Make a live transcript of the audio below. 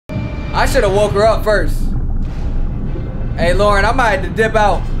I should have woke her up first. Hey, Lauren, I might have to dip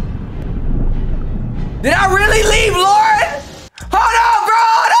out. Did I really leave, Lauren? Hold on, bro.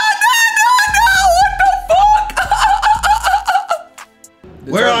 No. What the fuck?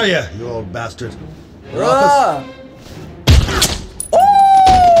 Where are you, you old bastard?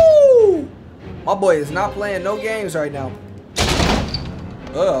 Ooh! My boy is not playing no games right now.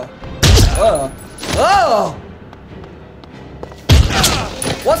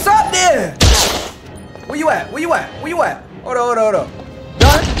 What's up there? Where you at? Where you at? Where you at? Hold on, hold on, hold on.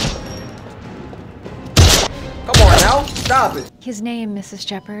 Done? Come on now. Stop it. His name, Mrs.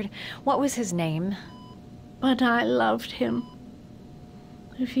 Shepherd. What was his name? But I loved him.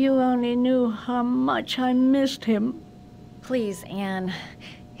 If you only knew how much I missed him. Please, Anne.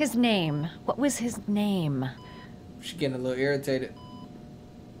 His name. What was his name? She's getting a little irritated.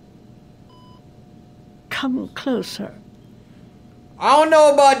 Come closer. I don't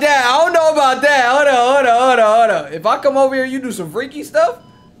know about that. I don't know about that. Hold on. If I come over here, you do some freaky stuff?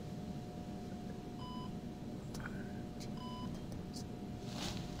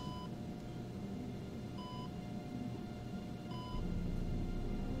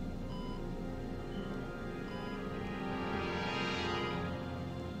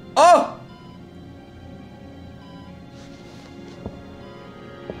 Oh!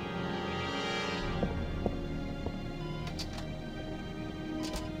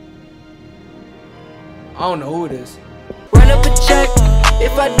 I don't know who it is. Run up a check.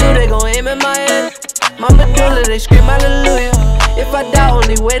 If I do, they gon' aim at my head. My medulla, they scream hallelujah. If I die,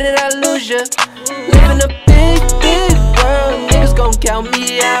 only way that I lose ya. Live in a big, big world. Niggas gon' count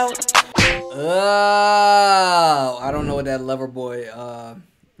me out. Oh, I don't know what that lover boy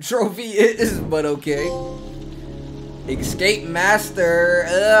trophy is, but okay. Escape Master.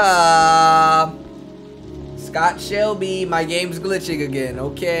 Scott Shelby. My game's glitching again.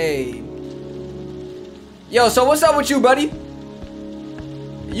 Okay. Yo, so what's up with you, buddy?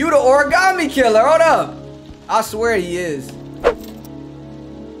 You the origami killer. Hold up. I swear he is.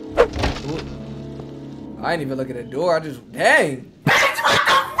 Ooh. I ain't even look at the door. I just... Dang.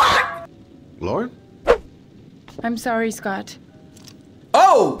 Lauren? I'm sorry, Scott.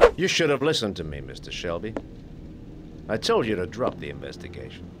 Oh! You should have listened to me, Mr. Shelby. I told you to drop the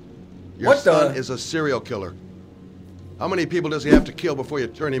investigation. Your son is a serial killer. How many people does he have to kill before you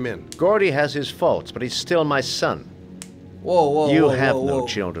turn him in? Gordy has his faults, but he's still my son. Whoa, You have no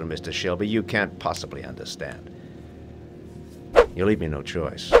children, Mr. Shelby. You can't possibly understand. You leave me no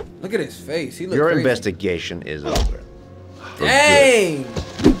choice. Look at his face. He looks Your crazy. Investigation is over. For Dang!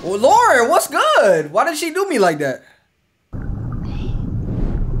 good. Well, Lauren, what's good? Why did she do me like that?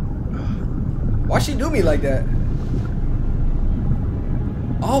 Why she do me like that?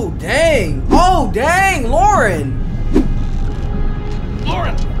 Oh, dang. Oh, dang, Lauren.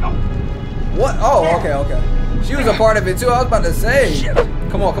 Lauren! No. What? Oh, okay. She was a part of it too. I was about to say.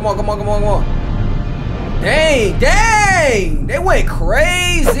 Come on. Dang! They went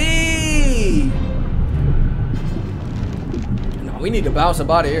crazy. No, we need to bounce up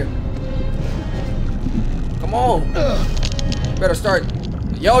out of here. Come on. Better start.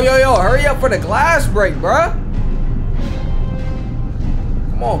 Yo, hurry up for the glass break, bruh.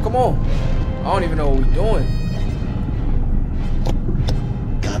 Come on. I don't even know what we're doing.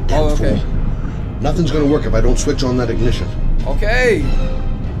 Goddamn fool. Nothing's gonna work if I don't switch on that ignition. Okay.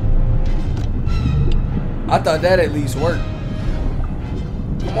 I thought that at least worked.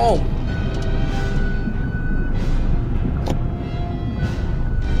 Come on.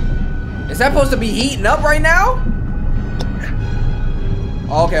 Is that supposed to be heating up right now?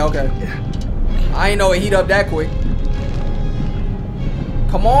 Okay. I ain't know it heat up that quick.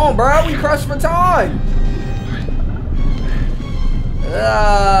 Come on, bro. We crushed for time.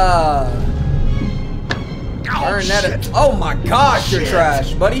 Burn that. Oh my gosh, you're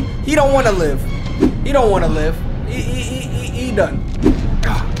trash, buddy. He don't want to live. He done.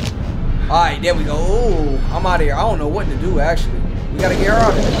 Alright, there we go. Ooh, I'm out of here. I don't know what to do, actually. We gotta get her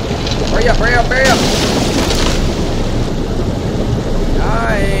out of here. Hurry up.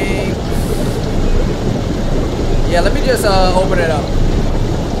 Nice. Yeah, let me just open it up.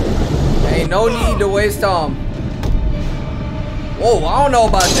 Ain't no need to waste time. Whoa, I don't know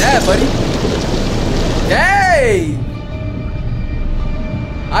about that, buddy. Hey!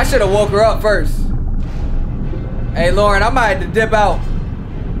 I should have woke her up first. Hey, Lauren, I might have to dip out.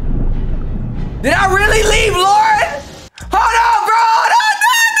 Did I really leave, Lauren? Hold on, bro.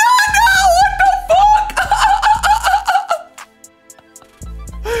 No. What the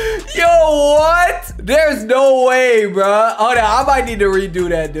fuck? Yo, what? There's no way, bro. Hold on, I might need to redo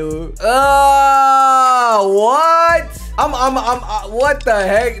that, dude. What? What the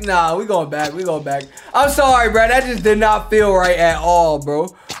heck? Nah, we going back. We going back. I'm sorry, bro. That just did not feel right at all, bro.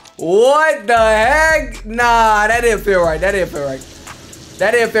 What the heck? Nah, that didn't feel right. That didn't feel right.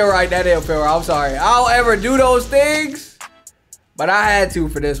 That didn't feel right. That didn't feel right. I'm sorry. I don't ever do those things, but I had to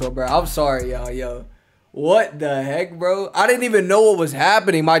for this one, bro. I'm sorry, y'all. Yo, what the heck, bro? I didn't even know what was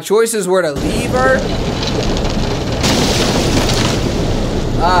happening. My choices were to leave her.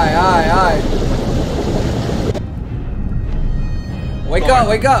 Alright. Wake up,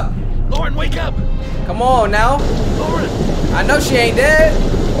 wake up. Lauren, wake up. Come on now. Lauren. I know she ain't dead.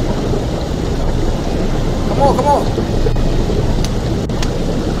 Come on.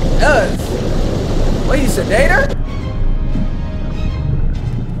 What, you sedate her?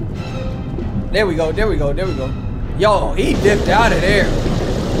 There we go. Yo, he dipped out of there.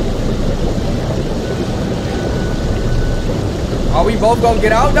 Are we both gonna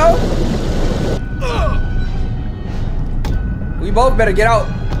get out though? We both better get out.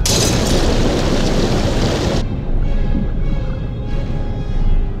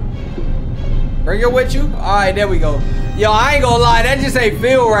 Bring her with you? Alright, there we go. Yo, I ain't gonna lie, that just ain't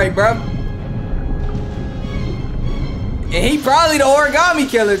feel right, bro. And he probably the origami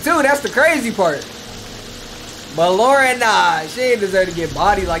killer too, that's the crazy part. But Lauren, nah, she ain't deserve to get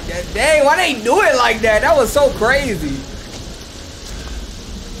bodied like that. Dang, why they do it like that? That was so crazy.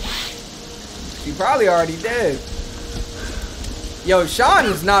 She probably already dead. Yo, Sean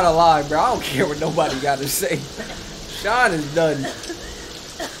is not alive, bro. I don't care what nobody got to say. Sean is done.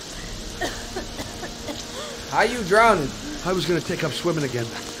 How you drowning? I was gonna take up swimming again.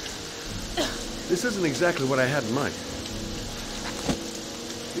 This isn't exactly what I had in mind.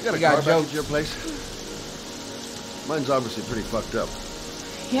 You got a car back at your place? Mine's obviously pretty fucked up.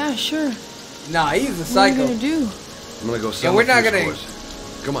 Yeah, sure. Nah, he's a psycho. What are you gonna do? I'm gonna go sell we're not gonna... stores.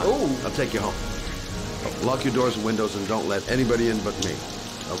 Come on, Ooh. I'll take you home. Lock your doors and windows and don't let anybody in but me,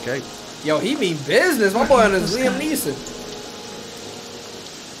 okay? Yo, he mean business. My boy on his Liam Neeson.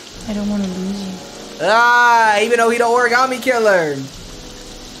 I don't want to lose you. Ah, even though he the origami killer.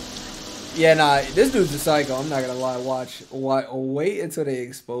 Yeah, nah, this dude's a psycho. I'm not gonna lie. Wait until they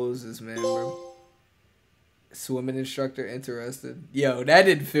expose this man, bro. Swimming instructor interested. Yo, that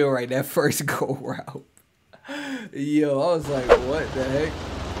didn't feel right that first go route. Yo, I was like, what the heck?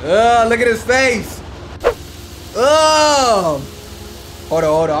 Look at his face. Oh, hold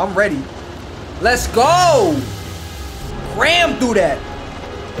on, I'm ready. Let's go. Ram through that.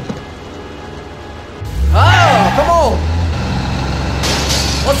 Oh, come on.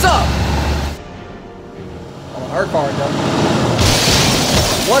 What's up? Oh, her car done.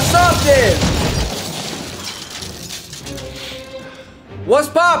 What's up then? What's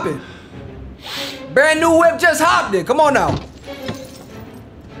poppin'? Brand new whip, just hopped it. Come on now.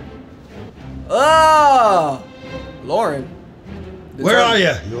 Oh, Lauren. Where are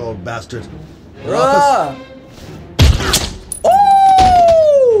you, you old bastard? Oh!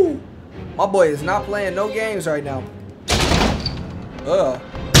 My boy is not playing no games right now.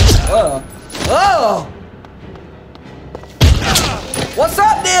 What's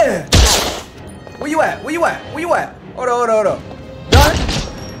up there? Where you at? Hold on. Done?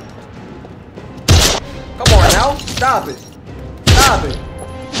 Come on now. Stop it.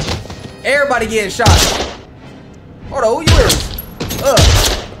 Everybody getting shot. Hold on, who you is? Oh,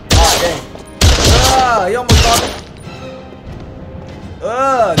 dang. He almost got it.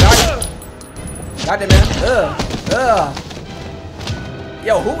 Got it, man.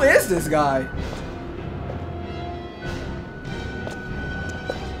 Yo, who is this guy?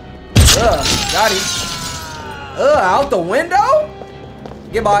 Got him. Out the window?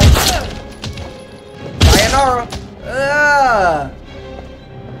 Goodbye. Sayonara.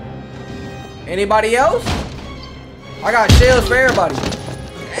 Anybody else? I got shells for everybody.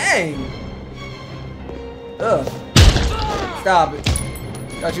 Dang. Stop it.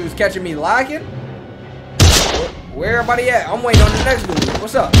 Thought you was catching me lacking? Where everybody at? I'm waiting on the next dude.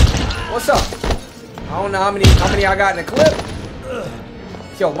 What's up? I don't know how many I got in the clip.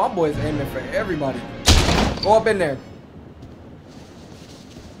 Yo, my boy's aiming for everybody. Go up in there.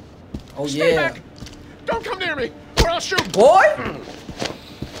 Oh, Stay yeah. back. Don't come near me, or I'll shoot. Boy,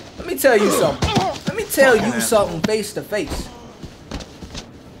 let me tell you something. Face to face.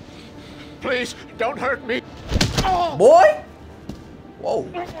 Please, don't hurt me. Boy. Whoa.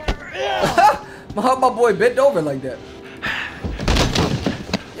 My boy bent over like that.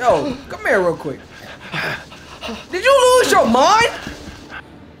 Yo, come here real quick. Did you lose your mind?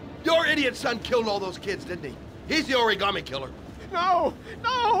 Your idiot son killed all those kids, didn't he? He's the origami killer. No,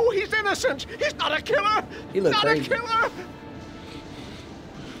 he's innocent. He's not a killer. He looked crazy. A killer.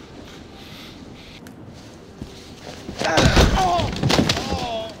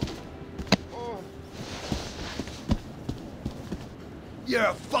 You're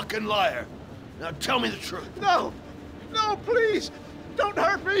a fucking liar. Now tell me the truth. No! No, please! Don't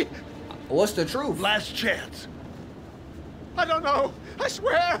hurt me! What's the truth? Last chance. I don't know. I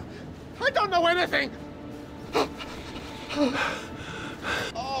swear! I don't know anything!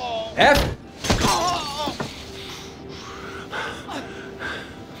 F.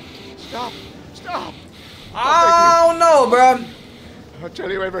 Stop! Stop! I don't know, bro. I'll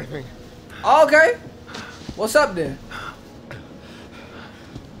tell you everything. Okay. What's up then?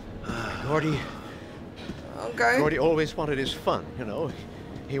 Gordy. Okay. Gordy always wanted his fun, you know.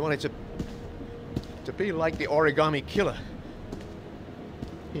 He wanted to be like the origami killer.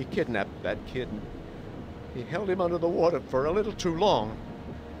 He kidnapped that kid and he held him under the water for a little too long.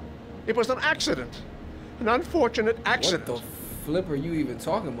 It was an accident. An unfortunate accident. What the flip are you even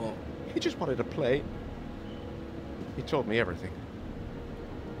talking about? He just wanted to play. He told me everything.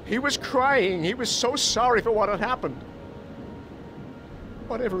 He was crying. He was so sorry for what had happened.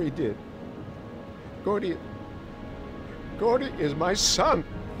 Whatever he did, Gordy is my son.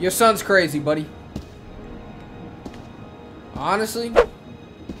 Your son's crazy, buddy. Honestly.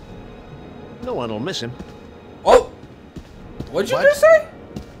 No one will miss him. Oh! What'd you What? just say?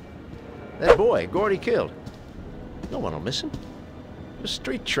 That boy, Gordy killed. No one will miss him. He was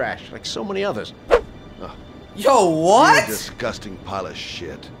street trash, like so many others. Oh, Yo, you're what? a disgusting pile of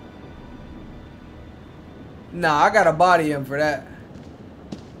shit. Nah, I gotta body him for that.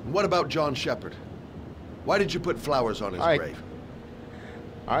 What about John Shepherd? Why did you put flowers on his grave?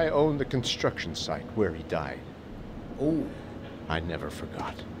 I own the construction site where he died. Ooh. I never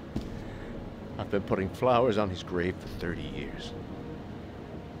forgot. I've been putting flowers on his grave for 30 years.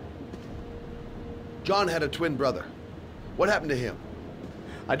 John had a twin brother. What happened to him?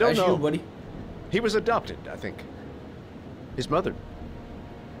 I don't That's know. you, buddy. He was adopted, I think. His mother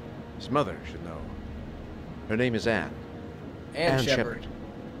should know. Her name is Anne. And Shepherd.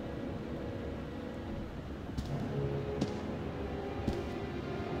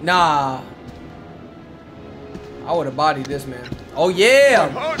 Nah. I would have bodied this man. Oh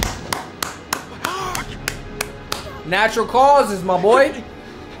yeah! Natural causes, my boy.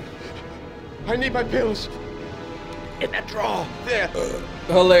 I need my pills. In that drawer. There.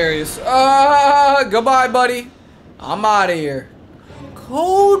 Hilarious. Goodbye, buddy. I'm out of here.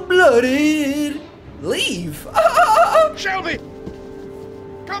 Cold-blooded. Leave. Shelby!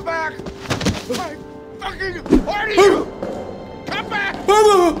 Come back! I fucking warn you! Come back!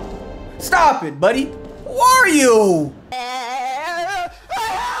 Stop it, buddy. Who are you?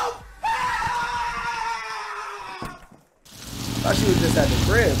 Thought she was just at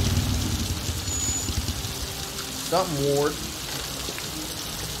the crib. Something ward.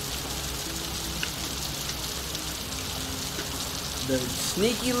 The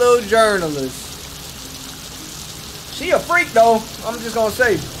sneaky little journalist. She a freak though. I'm just gonna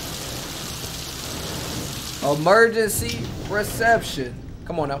say. Emergency reception.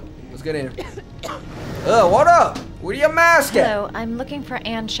 Come on now. Let's get in here. What up? Where your mask at? Hello, I'm looking for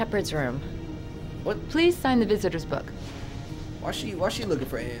Anne Shepherd's room. What? Please sign the visitor's book. Why she looking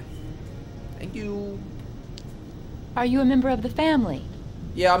for Anne? Thank you. Are you a member of the family?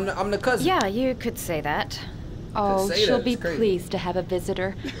 Yeah, I'm the cousin. Yeah, you could say that. Oh, say she'll that, be it's crazy. pleased to have a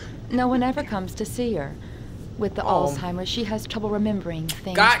visitor. No one ever comes to see her. With the Alzheimer's, she has trouble remembering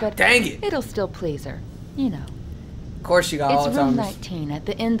things, God but dang it. it'll still please her. You know. Of course she got It's room Alzheimer's. 19 at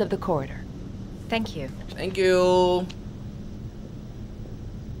the end of the corridor. Thank you. Thank you.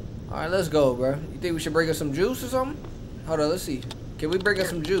 Alright, let's go, bro. You think we should bring us some juice or something? Hold on, let's see. Can we bring us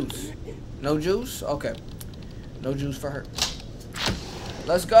some juice? No juice? Okay. No juice for her.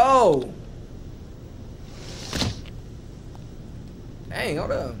 Let's go. Dang,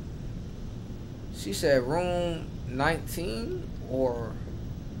 hold up. She said room 19 or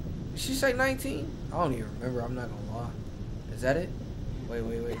did she say 19? I don't even remember, I'm not gonna lie. Is that it?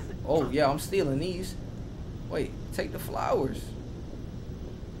 Wait. Oh yeah, I'm stealing these. Wait, take the flowers.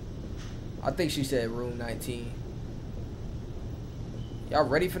 I think she said room 19. Y'all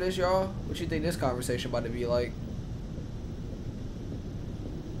ready for this, y'all? What you think this conversation about to be like?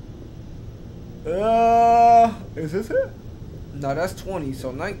 Is this it? No, that's 20,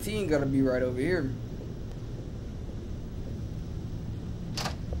 so 19 gotta be right over here.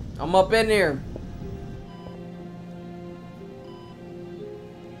 I'm up in there.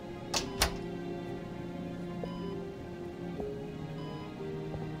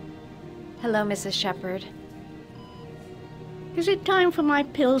 Hello, Mrs. Shepherd. Is it time for my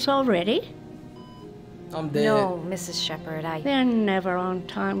pills already? I'm dead. No, Mrs. Shepherd, They're never on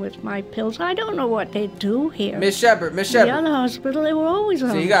time with my pills. I don't know what they do here. Miss Shepherd, Miss Shepherd. The other hospital, they were always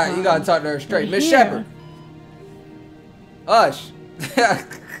on See, time. you gotta talk to her straight. But Miss here- Shepherd. Hush.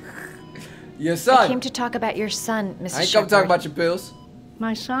 Your son. I came to talk about your son, Mrs. I ain't Shepherd. come talk about your pills.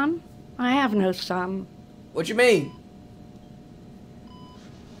 My son? I have no son. What you mean?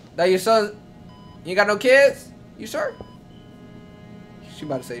 That your son? You ain't got no kids? You sure? She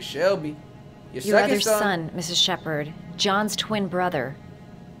about to say Shelby. Your Your second other son, Mrs. Shepherd. John's twin brother.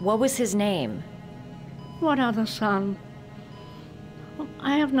 What was his name? What other son?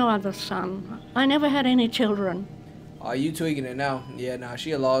 I have no other son. I never had any children. Oh, you tweaking it now. Yeah, nah,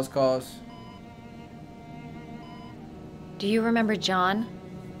 she a lost cause. Do you remember John?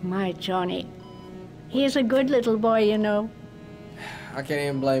 My Johnny. He is a good little boy, you know. I can't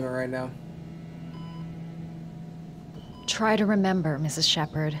even blame her right now. Try to remember, Mrs.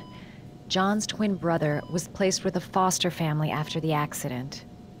 Shepherd. John's twin brother was placed with a foster family after the accident.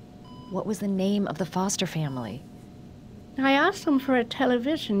 What was the name of the foster family? I asked them for a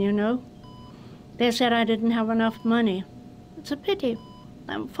television, you know. They said I didn't have enough money. It's a pity.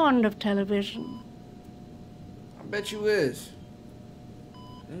 I'm fond of television. I bet you is.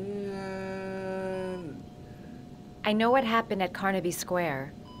 I know what happened at Carnaby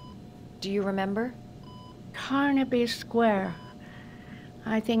Square. Do you remember? Carnaby Square.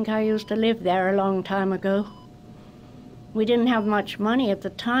 I think I used to live there a long time ago. We didn't have much money at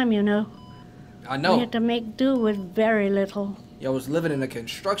the time, you know. I know. We had to make do with very little. Yo, I was living in a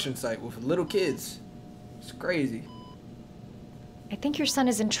construction site with little kids. It's crazy. I think your son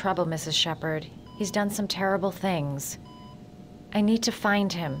is in trouble, Mrs. Shepherd. He's done some terrible things. I need to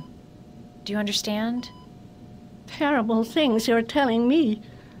find him. Do you understand? Terrible things you're telling me.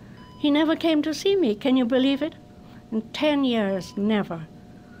 He never came to see me, can you believe it? In 10 years, never.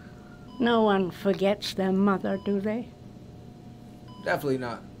 No one forgets their mother, do they? Definitely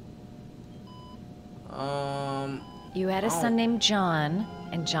not. You had a son named John,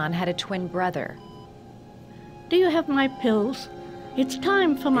 and John had a twin brother. Do you have my pills? It's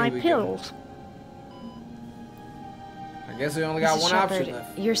time for my we go. pills. I guess we only got Mrs. one Shepherd, option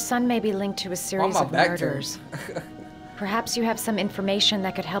left. your son may be linked to a series my of back murders. Perhaps you have some information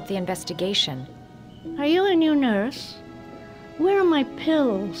that could help the investigation. Are you a new nurse? Where are my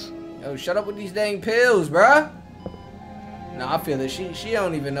pills? Yo, shut up with these dang pills, bruh. Nah, I feel it. She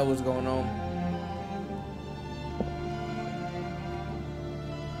don't even know what's going on.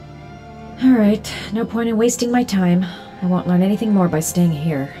 Alright, no point in wasting my time. I won't learn anything more by staying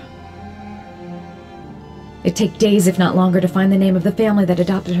here. It'd take days, if not longer, to find the name of the family that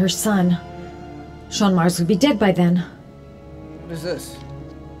adopted her son. Sean Mars would be dead by then. What is this?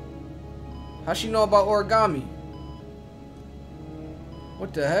 How's she know about origami?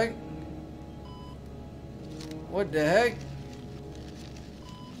 What the heck? What the heck?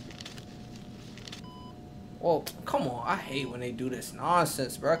 Whoa, come on. I hate when they do this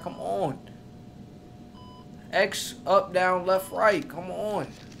nonsense, bro. Come on. X, up, down, left, right. Come on.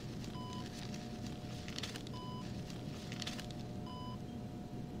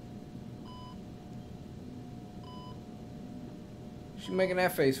 She making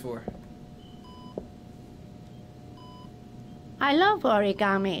that face for? I love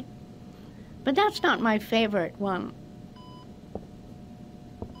origami, but that's not my favorite one.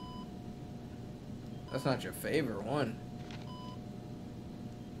 That's not your favorite one.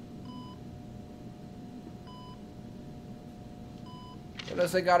 What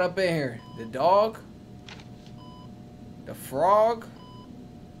else they got up in here? The dog? The frog?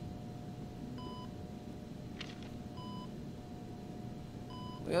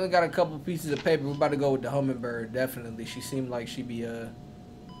 We only got a couple pieces of paper. We're about to go with the hummingbird, definitely. She seemed like she'd be with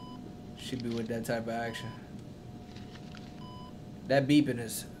that type of action. That beeping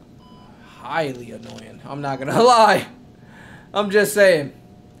is highly annoying. I'm not gonna lie. I'm just saying.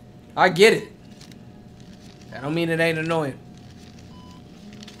 I get it. I don't mean it ain't annoying.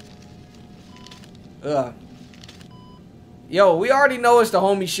 Yo, we already know it's the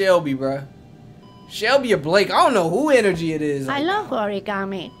homie Shelby, bruh. Shelby or Blake, I don't know who energy it is. I love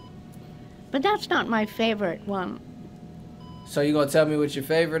origami, but that's not my favorite one. So you gonna tell me what your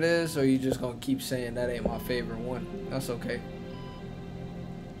favorite is, or you just gonna keep saying that ain't my favorite one? That's okay.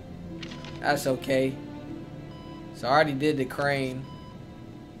 That's okay. So I already did the crane.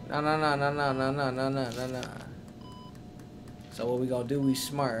 No. So what we gonna do? We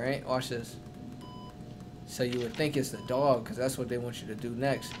smart, right? Watch this. So you would think it's the dog, because that's what they want you to do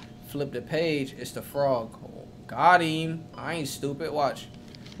next. Flip the page, it's the frog. Oh, got him. I ain't stupid. Watch.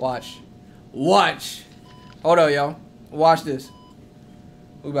 Watch. Watch. Hold on, y'all. Watch this.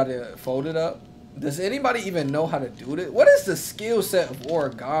 We about to fold it up. Does anybody even know how to do this? What is the skill set of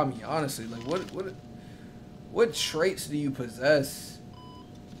origami, honestly? Like, what traits do you possess?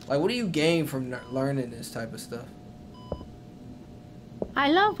 Like, what do you gain from learning this type of stuff? I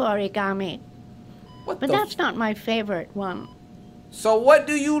love origami. But that's not my favorite one. So what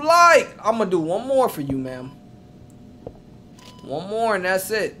do you like? I'm gonna do one more for you, ma'am. One more and that's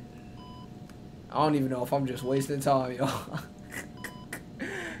it. I don't even know if I'm just wasting time, y'all.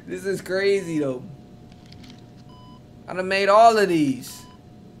 This is crazy, though. I done made all of these.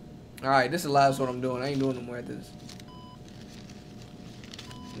 Alright, this is the last one I'm doing. I ain't doing no more at this.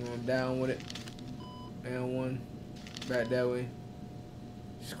 I'm down with it. And one. Back that way.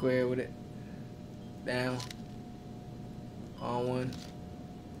 Square with it. Down. On one.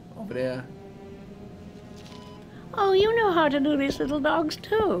 Over there. Oh, you know how to do these little dogs,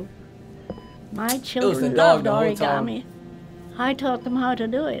 too. My children loved origami. I taught them how to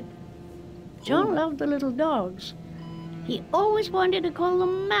do it. John loved the little dogs. He always wanted to call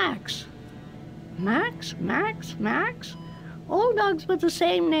them Max. Max, Max, Max. All dogs with the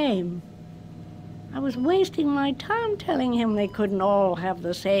same name. I was wasting my time telling him they couldn't all have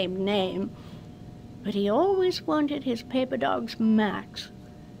the same name. But he always wanted his paper dogs Max.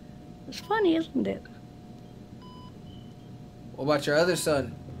 It's funny, isn't it? What about your other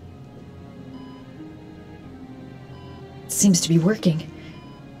son? Seems to be working.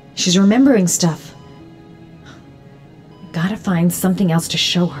 She's remembering stuff. Gotta find something else to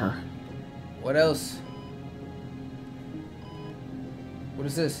show her. What else? What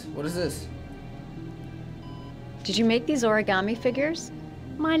is this? What is this? Did you make these origami figures?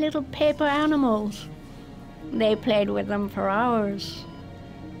 My little paper animals. They played with them for hours.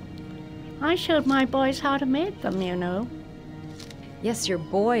 I showed my boys how to make them, you know. Yes, your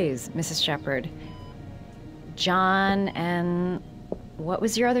boys, Mrs. Shepherd. John and... what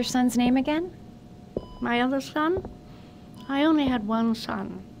was your other son's name again? My other son? I only had one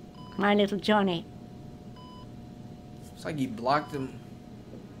son. My little Johnny. It's like he blocked him.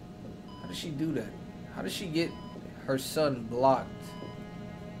 How did she do that? How did she get her son blocked?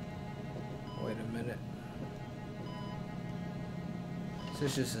 Wait a minute. Is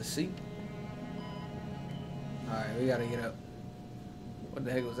this just a seat? Alright, we gotta get up. What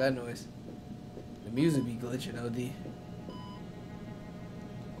the heck was that noise? The music be glitching, OD.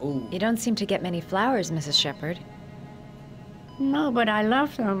 Ooh. You don't seem to get many flowers, Mrs. Shepherd. No, but I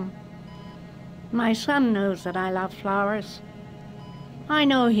love them. My son knows that I love flowers. I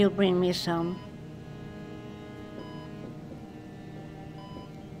know he'll bring me some.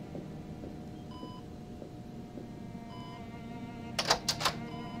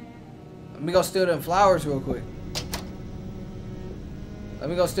 Let me go steal them flowers real quick. Let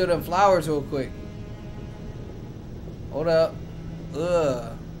me go steal them flowers real quick. Hold up.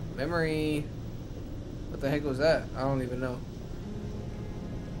 Ugh. Memory. What the heck was that? I don't even know.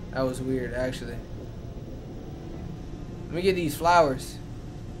 That was weird, actually. Let me get these flowers.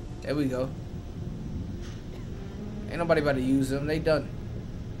 There we go. Ain't nobody about to use them. They done.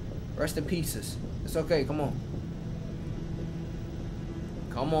 Rest in pieces. It's okay. Come on.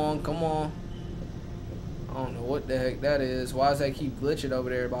 Come on. Come on. I don't know what the heck that is. Why does that keep glitching over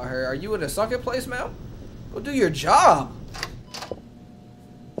there about her? Are you in a sucking place, ma'am? Go do your job.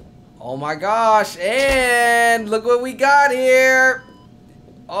 Oh my gosh. And look what we got here.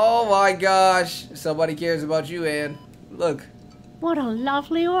 Oh my gosh. Somebody cares about you, Ann. Look. What a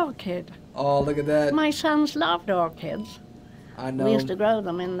lovely orchid. Oh, look at that. My sons loved orchids. I know. We used to grow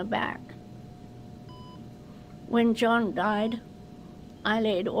them in the back. When John died, I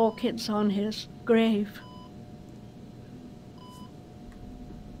laid orchids on his grave.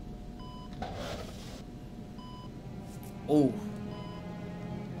 Oh.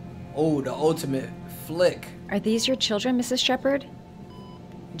 Oh, the ultimate flick. Are these your children, Mrs. Shepherd?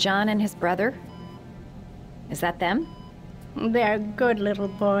 John and his brother? Is that them? They're good little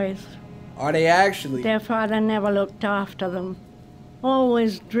boys. Are they actually? Their father never looked after them.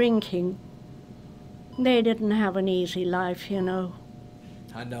 Always drinking. They didn't have an easy life, you know.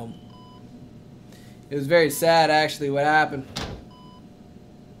 I know. It was very sad, actually, what happened.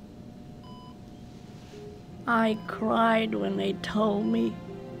 I cried when they told me.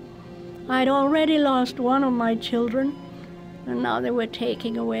 I'd already lost one of my children, and now they were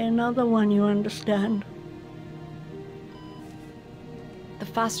taking away another one, you understand. The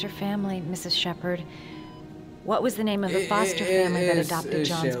foster family, Mrs. Shepherd. What was the name of the foster family that adopted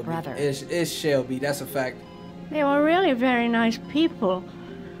John's Shelby. brother? It's Shelby, that's a fact. They were really very nice people.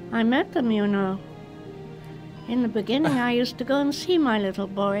 I met them, you know. In the beginning, I used to go and see my little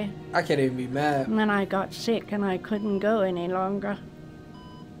boy. I can't even be mad. And then I got sick and I couldn't go any longer.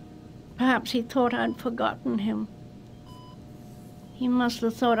 Perhaps he thought I'd forgotten him. He must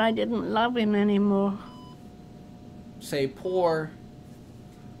have thought I didn't love him anymore. Say poor.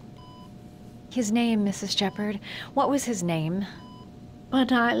 His name, Mrs. Shepherd. What was his name?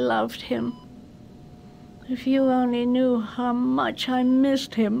 But I loved him. If you only knew how much I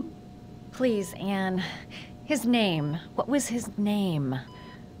missed him. Please, Anne. His name. What was his name?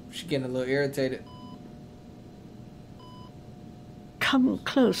 She's getting a little irritated. Come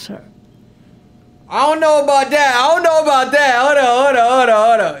closer. I don't know about that. I don't know about that.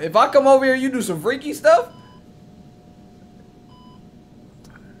 Hold on. If I come over here, you do some freaky stuff?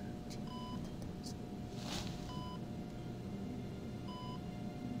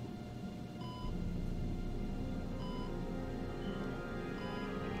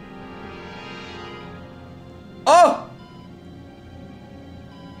 Oh!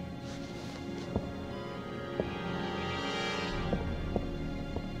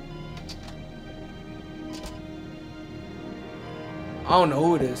 I don't know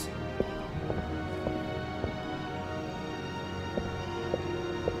who it is.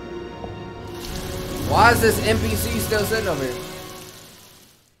 Why is this NPC still sitting over here?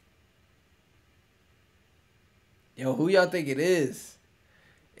 Yo, who y'all think it is?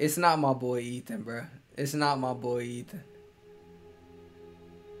 It's not my boy Ethan, bruh. It's not my boy Ethan.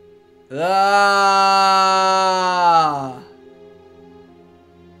 Ah!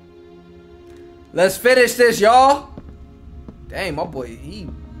 Let's finish this, y'all. Dang, my boy, he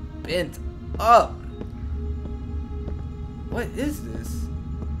bent up. What is this?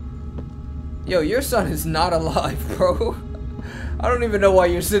 Yo, your son is not alive, bro. I don't even know why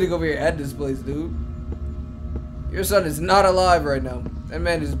you're sitting over here at this place, dude. Your son is not alive right now. That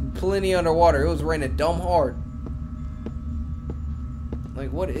man is plenty underwater. It was raining dumb hard.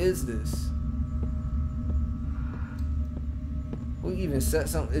 Like, what is this? Who even said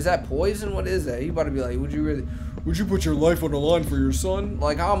something? Is that poison? What is that? He about to be like, would you put your life on the line for your son?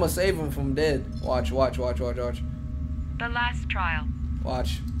 Like, how I'ma save him from dead? Watch. The last trial.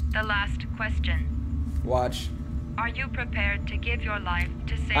 Watch. The last question. Watch. Are you prepared to give your life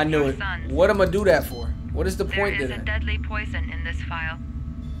to save I knew your it. sons? What am I do that for? What is the point There in is a it? deadly poison in this file.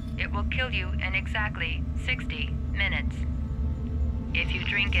 It will kill you in exactly 60 minutes. If you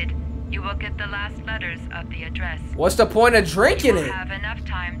drink it, you will get the last letters of the address. What's the point of drinking You will it? have enough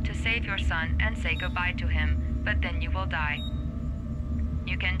time to save your son and say goodbye to him, but then you will die.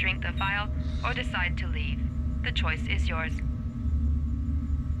 You can drink the file or decide to leave. The choice is yours.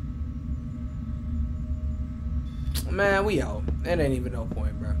 Man, we out. It ain't even no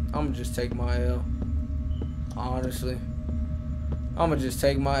point, bro. I'ma just take my L. Honestly. I'ma just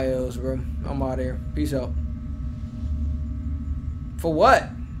take my L's, bro. I'm out of here. Peace out. For what?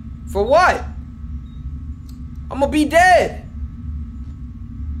 For what? I'ma be dead.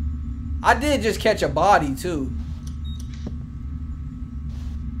 I did just catch a body, too.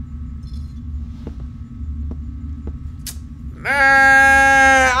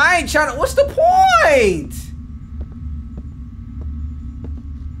 Man, I ain't trying to... What's the point?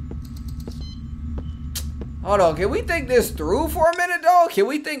 Hold on, can we think this through for a minute, though? Can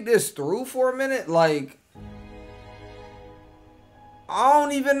we think this through for a minute? Like, I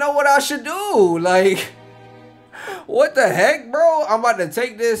don't even know what I should do. Like, what the heck, bro? I'm about to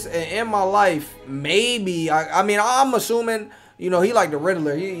take this and end my life. Maybe. I mean, I'm assuming, you know, he like the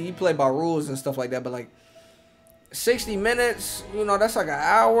Riddler. He played by rules and stuff like that. But, like, 60 minutes, you know, that's like an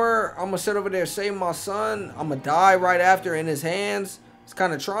hour. I'm going to sit over there, save my son. I'm going to die right after in his hands. It's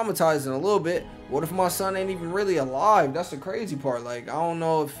kind of traumatizing a little bit. What if my son ain't even really alive? That's the crazy part. Like, I don't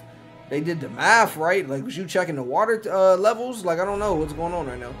know if they did the math right. Like, was you checking the water levels? Like, I don't know what's going on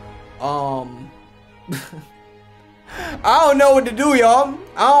right now. I don't know what to do, y'all.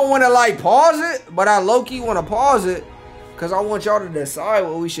 I don't want to, like, pause it, but I low-key want to pause it because I want y'all to decide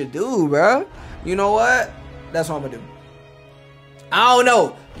what we should do, bro. You know what? That's what I'm going to do. I don't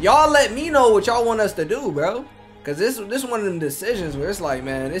know. Y'all let me know what y'all want us to do, bro. Because this is one of them decisions where it's like,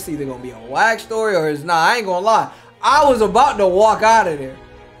 man, it's either going to be a whack story or it's not. I ain't going to lie. I was about to walk out of there.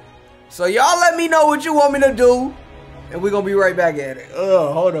 So y'all let me know what you want me to do. And we're going to be right back at it.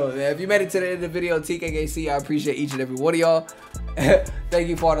 Hold on, man. If you made it to the end of the video, TKKC, I appreciate each and every one of y'all. Thank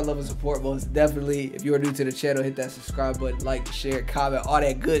you for all the love and support, most definitely. If you are new to the channel, hit that subscribe button, like, share, comment, all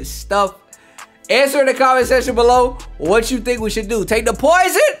that good stuff. Answer in the comment section below what you think we should do. Take the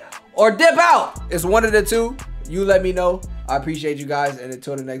poison or dip out. It's one of the two. You let me know. I appreciate you guys. And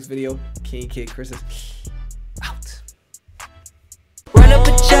until the next video, King Kid Chris is out. Run up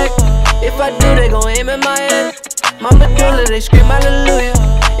a check. If I do, they gon' aim at my head. Mama Dula, they scream hallelujah.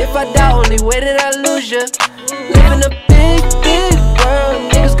 If I die, only way that I lose ya. Live in a big, big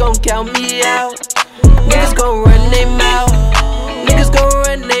world. Niggas gon' count me out. Niggas gon' run their mouth.